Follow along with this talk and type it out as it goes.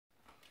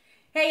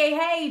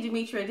Hey,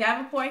 Demetria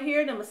Davenport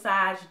here, the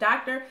massage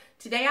doctor.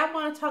 Today I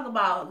want to talk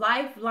about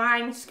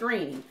Lifeline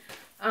Screening.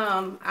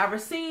 I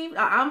received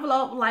an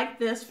envelope like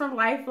this from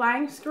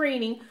Lifeline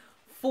Screening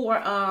for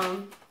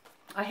a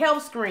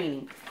health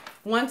screening.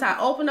 Once I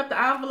opened up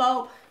the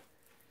envelope,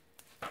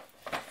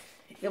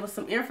 there was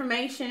some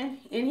information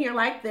in here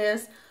like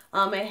this.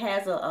 It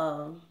has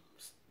a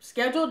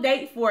scheduled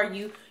date for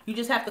you. You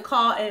just have to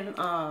call and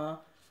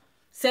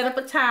set up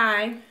a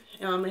time.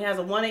 It has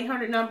a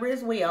 1-800 number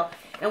as well.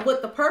 And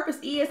what the purpose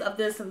is of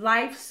this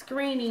life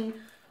screening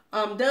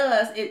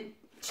does, it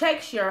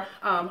checks your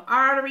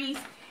arteries,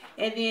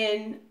 and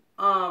then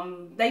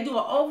they do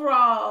an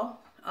overall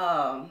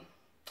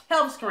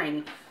health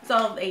screening.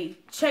 So they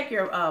check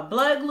your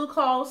blood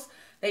glucose,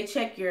 they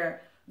check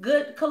your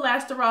good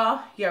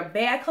cholesterol, your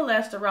bad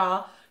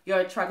cholesterol,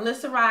 your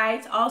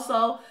triglycerides.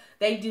 Also,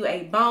 they do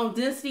a bone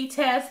density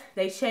test.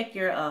 They check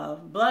your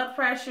blood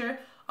pressure,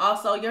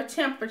 also your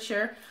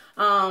temperature.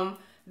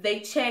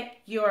 They check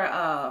your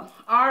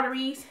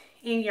arteries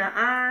in your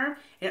arm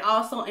and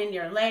also in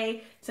your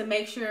leg to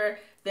make sure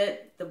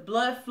that the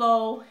blood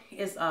flow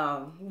is,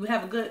 you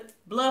have a good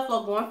blood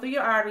flow going through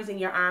your arteries in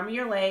your arm and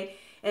your leg.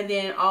 And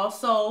then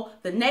also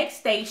the next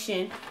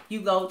station you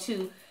go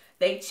to,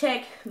 they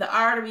check the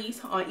arteries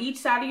on each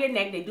side of your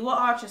neck. They do an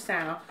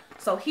ultrasound.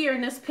 So here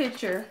in this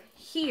picture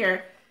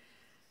here,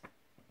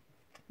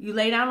 you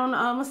lay down on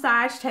the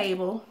massage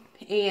table,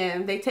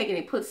 and they take it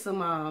and put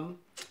some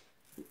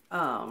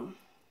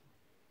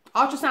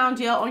ultrasound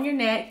gel on your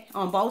neck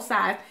on both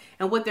sides.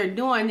 And what they're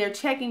doing, they're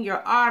checking your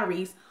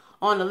arteries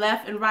on the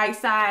left and right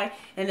side.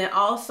 And then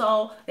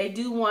also they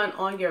do one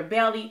on your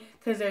belly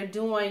because they're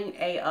doing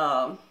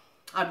a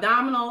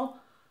abdominal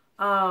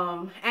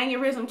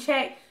aneurysm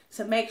check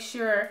to make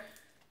sure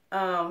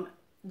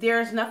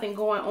there's nothing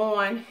going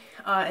on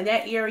in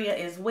that area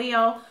as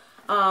well.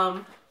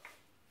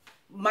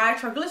 My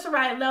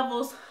triglyceride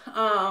levels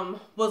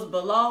was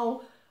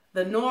below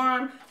the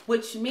norm,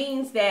 which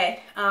means that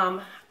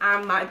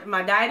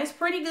my diet is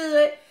pretty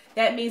good.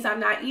 That means I'm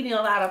not eating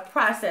a lot of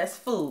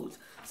processed foods.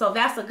 So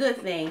that's a good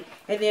thing.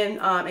 And then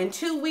in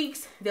 2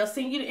 weeks, they'll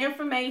send you the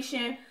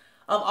information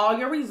of all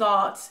your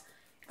results.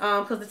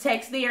 Because the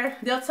text there,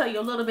 they'll tell you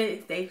a little bit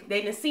if they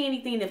didn't see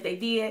anything. If they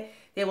did,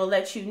 they will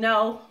let you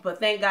know. But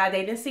thank God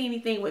they didn't see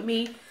anything with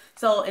me.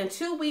 So in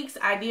 2 weeks,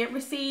 I did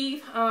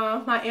receive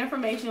my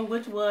information,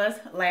 which was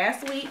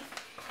last week.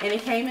 And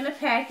it came in a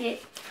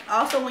packet.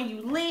 Also, when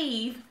you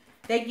leave,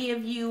 they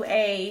give you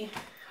a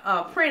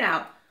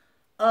printout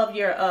of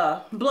your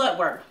blood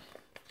work.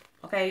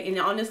 Okay, and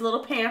on this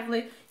little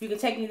pamphlet, you can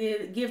take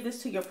it, give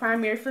this to your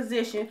primary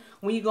physician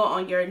when you go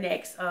on your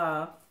next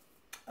health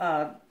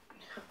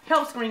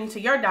screening to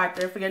your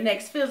doctor for your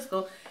next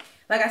physical.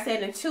 Like I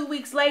said, in 2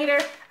 weeks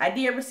later, I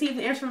did receive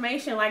the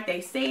information like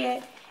they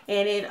said,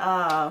 and it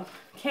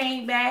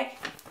came back,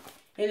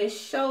 and it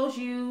shows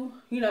you,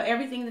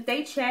 everything that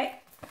they check.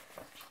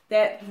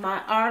 That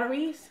my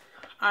arteries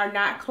are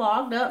not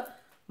clogged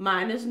up.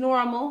 Mine is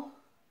normal.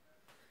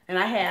 And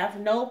I have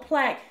no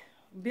plaque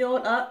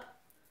build up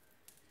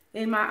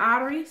in my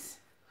arteries.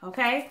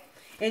 Okay?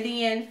 And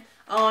then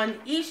on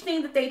each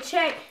thing that they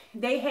check,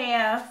 they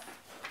have,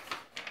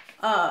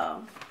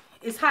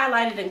 it's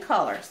highlighted in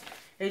colors.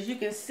 As you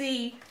can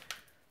see,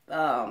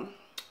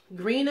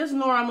 green is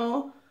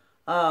normal.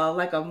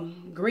 Like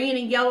green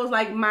and yellow is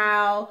like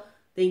mild.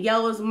 Then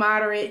yellow is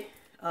moderate.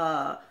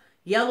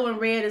 Yellow and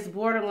red is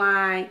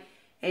borderline,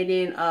 and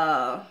then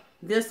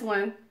this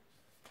one,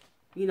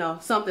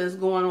 something's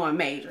going on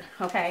major.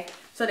 Okay,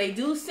 so they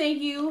do send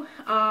you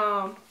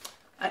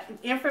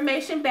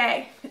information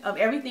back of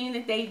everything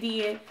that they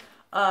did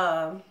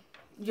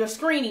your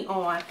screening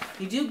on.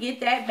 You do get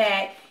that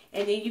back,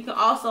 and then you can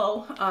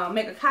also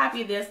make a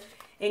copy of this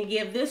and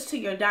give this to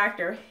your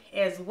doctor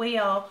as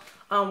well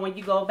when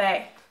you go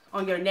back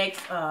on your next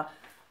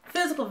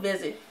physical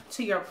visit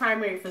to your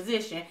primary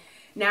physician.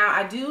 Now,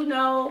 I do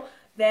know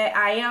that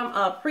I am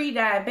a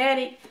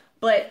pre-diabetic,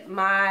 but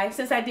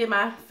since I did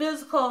my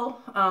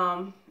physical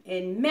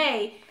in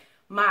May,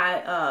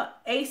 my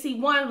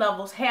AC1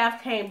 levels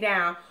have came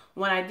down.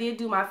 When I did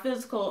do my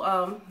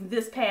physical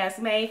this past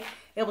May,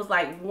 it was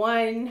like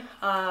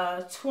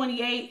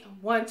 128,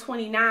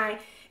 129.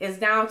 It's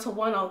down to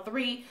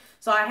 103.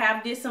 So I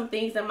have did some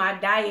things in my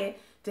diet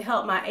to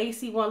help my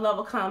AC1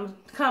 level come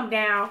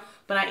down,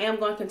 but I am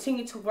going to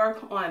continue to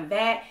work on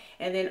that.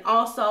 And then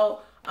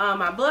also,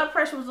 my blood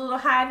pressure was a little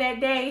high that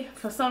day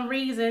for some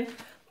reason,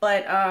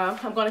 but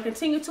I'm going to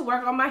continue to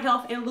work on my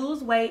health and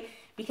lose weight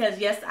because,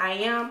 yes, I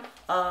am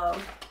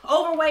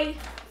overweight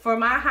for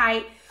my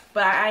height,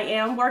 but I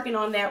am working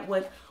on that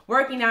with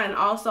working out and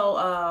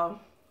also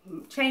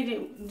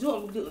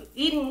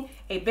eating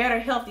a better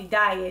healthy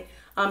diet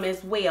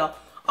as well.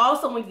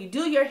 Also, when you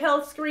do your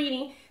health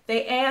screening,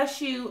 they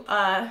ask you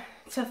to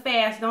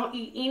fast. Don't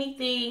eat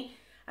anything,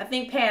 I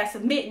think,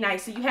 past midnight.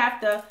 So you have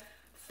to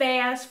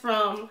fast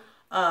from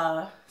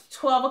 12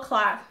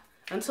 o'clock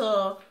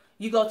until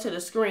you go to the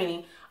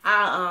screening.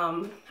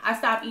 I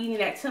stopped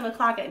eating at 10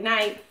 o'clock at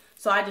night,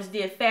 so I just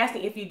did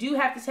fasting. If you do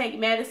have to take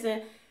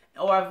medicine,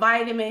 or a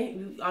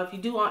vitamin.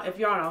 If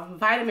you're on a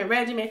vitamin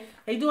regimen,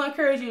 they do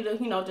encourage you to,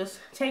 you know, just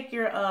take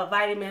your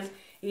vitamins,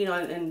 you know,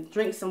 and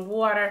drink some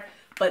water.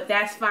 But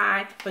that's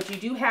fine. But you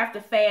do have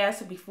to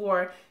fast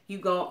before you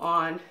go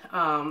on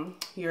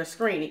your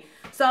screening.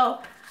 So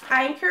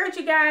I encourage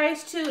you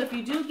guys to, if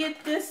you do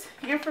get this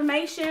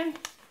information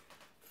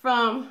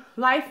from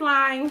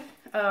Lifeline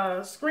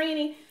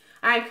screening,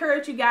 I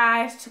encourage you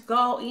guys to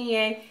go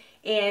in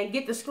and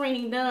get the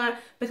screening done,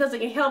 because it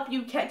can help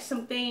you catch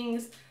some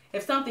things.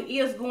 If something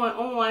is going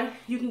on,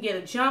 you can get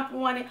a jump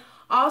on it.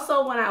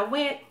 Also, when I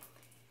went,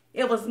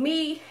 it was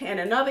me and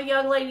another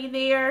young lady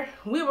there.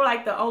 We were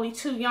like the only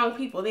 2 young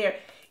people there.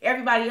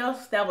 Everybody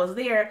else that was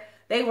there,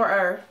 they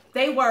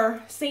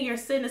were senior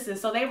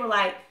citizens, so they were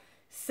like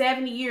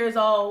 70 years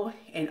old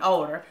and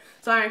older.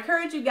 So I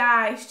encourage you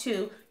guys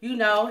to, you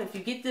know, if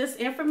you get this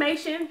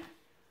information,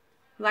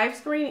 life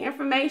screening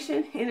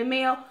information in the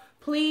mail,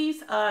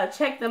 please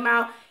check them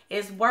out.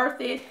 It's worth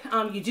it.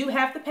 You do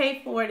have to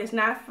pay for it. It's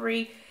not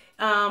free,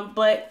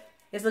 but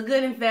it's a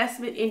good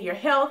investment in your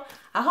health.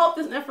 I hope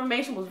this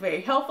information was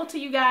very helpful to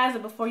you guys.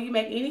 And before you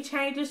make any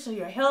changes to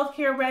your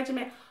healthcare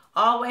regimen,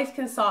 always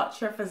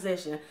consult your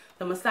physician.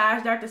 The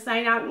Massage Doctor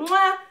saying out.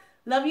 Mwah!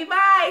 Love you.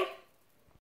 Bye.